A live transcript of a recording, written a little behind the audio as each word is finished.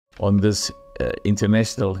on this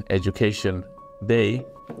International Education Day.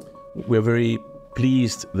 We're very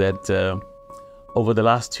pleased that over the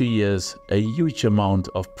last 2 years, a huge amount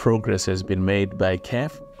of progress has been made by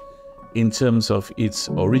CAF in terms of its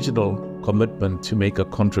original commitment to make a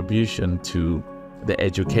contribution to the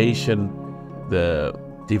education, the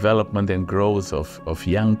development and growth of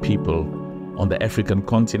young people on the African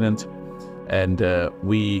continent. And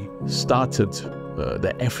we started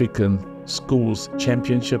the African Schools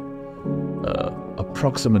Championship.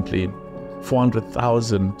 Approximately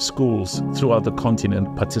 400,000 schools throughout the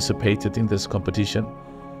continent participated in this competition.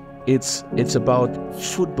 It's about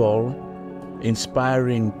football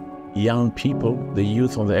inspiring young people, the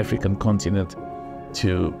youth on the African continent,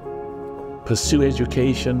 to pursue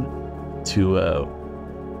education, to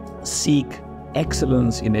seek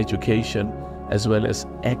excellence in education, as well as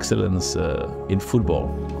excellence in football.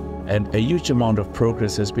 And a huge amount of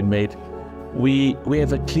progress has been made. We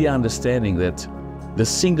have a clear understanding that the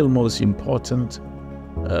single most important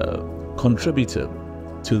contributor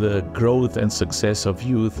to the growth and success of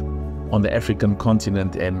youth on the African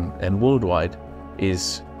continent and worldwide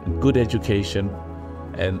is good education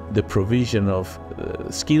and the provision of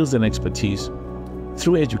skills and expertise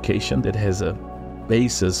through education that has a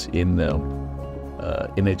basis in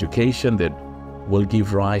education that will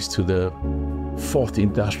give rise to the fourth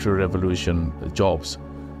industrial revolution jobs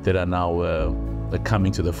that are now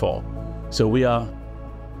coming to the fore. So we are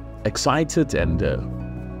excited and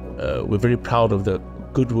we're very proud of the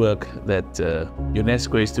good work that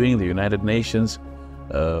UNESCO is doing, the United Nations,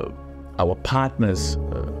 our partners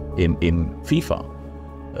in FIFA,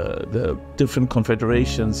 the different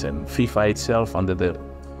confederations and FIFA itself under the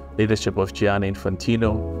leadership of Gianni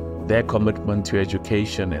Infantino, their commitment to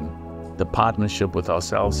education and the partnership with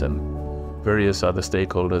ourselves and various other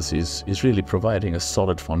stakeholders is really providing a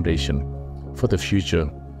solid foundation for the future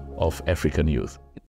of African youth.